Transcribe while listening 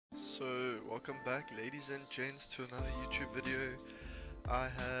So welcome back ladies and gents to another YouTube video. I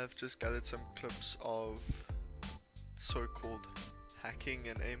have just gathered some clips of so-called hacking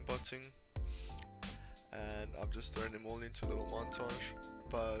and aimbotting, and I've just thrown them all into a little montage,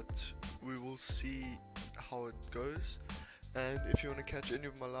 but we will see how it goes. And if you want to catch any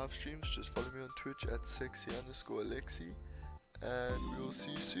of my live streams, just follow me on Twitch at sexy_Alexi, and we will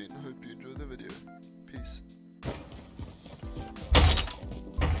see you soon. Hope you enjoy the video. Peace.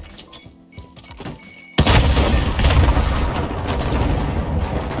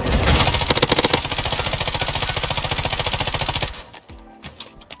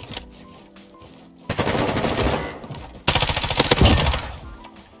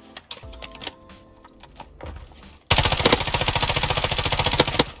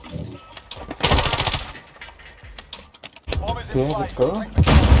 Okay, let's go.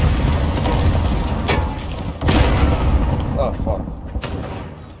 Oh fuck.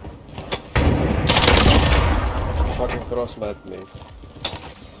 Fucking cross-mat me.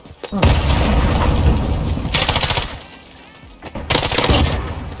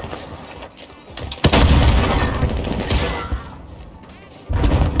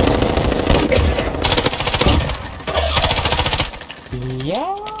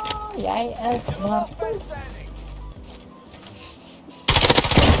 Ja, jij is Marcus.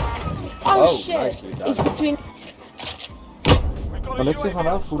 Oh, shit! nicely done. It's between. Alexi gaan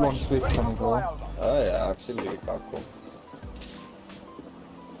nou full on switch kan ik wel. Oh ja, ik zie jullie kakkel.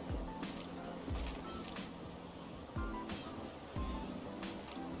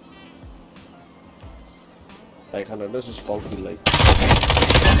 Ik ga naar dus eens Valky Lake.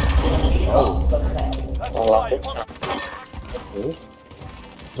 Oh.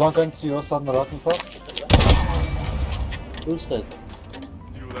 Zolang kan ik zien, staat naar raad staat. Hoe is dat?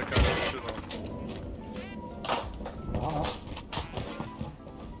 You that kind of shit on.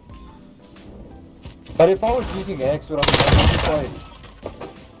 But if I was using X, would I be able to play?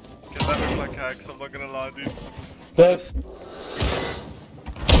 Okay, that looked like hacks, I'm not gonna lie, dude. That's...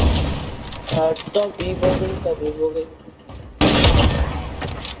 Stop rebuilding, stop rebuilding.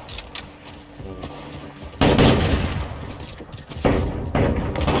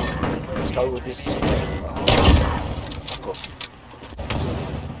 Let's go with this. Go.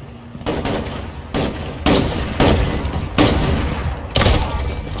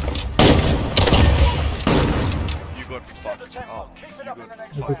 You got fucked up. You got I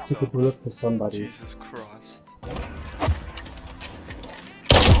just fucked took a up. bullet for somebody. Jesus Christ.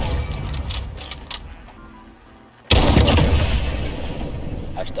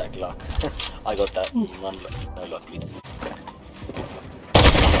 Hashtag luck. I got that. None luck. No luck.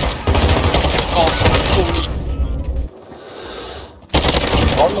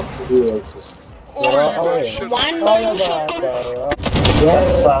 All of the racist.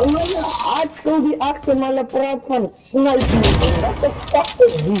 Yes, actually, achter mijn praat van snipen. What the fuck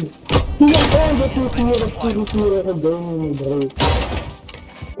is die? Die is gewoon dat je hier op die gaming, bro.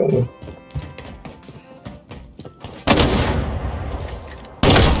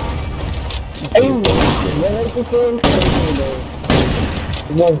 Hey, jij hebt het gewoon wat is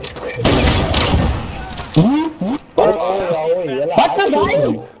dat?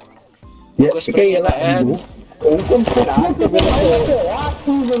 Ja, oké, je laat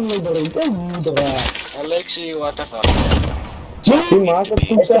Alexi, what the fuck? die maakt het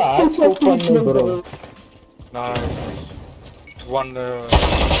goed van me, bro. Nice. One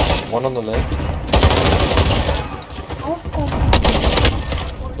One on the left.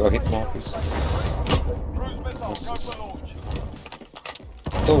 Go hit Marcus.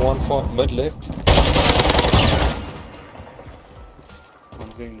 Still one for mid left.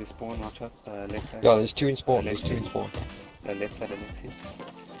 One's going to spawn, watch out, left side. Yeah, there's two in spawn. There's two in spawn. Left side, Alexi.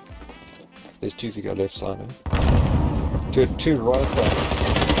 There's two if you go left side. Eh? Two right side.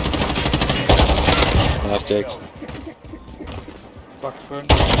 Nice Dex. back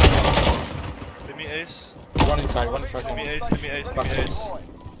front. Let me ace. One inside. Let me ace, let me ace, let me ace.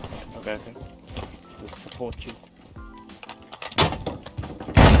 Okay, okay. Let's support you.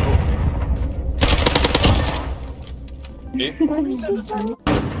 Oh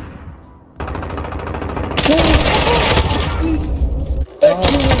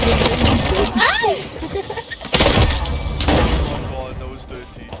god, that was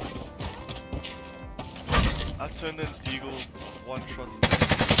dirty. I turned an eagle one shot.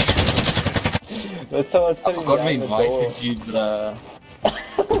 That's someone I forgot we invited you, bruh.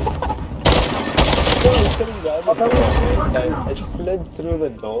 I slid through the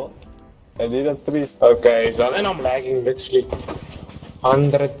door. I did a 3. Okay, so then I'm lagging literally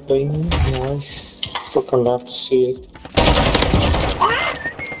 100 ping. Nice. Fucking love to see it.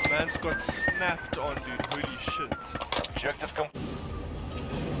 Man, Man's got snapped on, dude. Holy shit. Objective complete.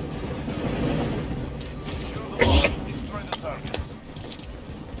 Destroy the target.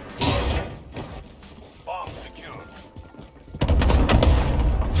 Bomb secured.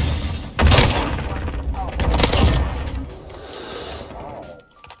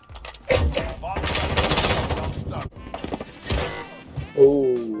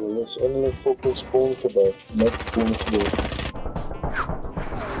 Oh, let's only focus spawn today. Not spawn today.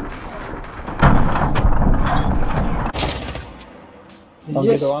 I'll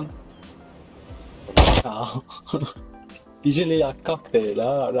Yes. get the one. Oh. Usually I cock there,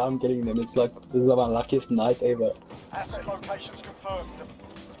 now I'm getting them. It's like, this is my luckiest night ever. Asset locations confirmed.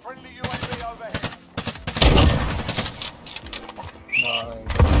 Friendly UAV overhead.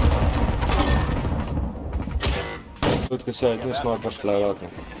 Goed gezegd, dus maar pas flauw ook.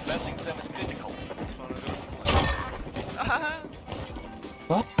 Landing them is critical.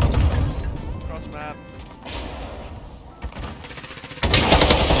 What? Cross map.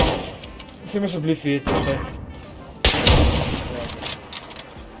 Zie me alsjeblieft weer terug.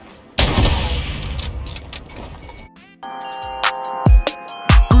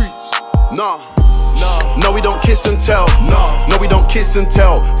 No, we don't kiss and tell. No, we don't kiss and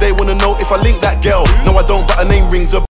tell. They wanna know if I link that girl. No, I don't, but her name rings a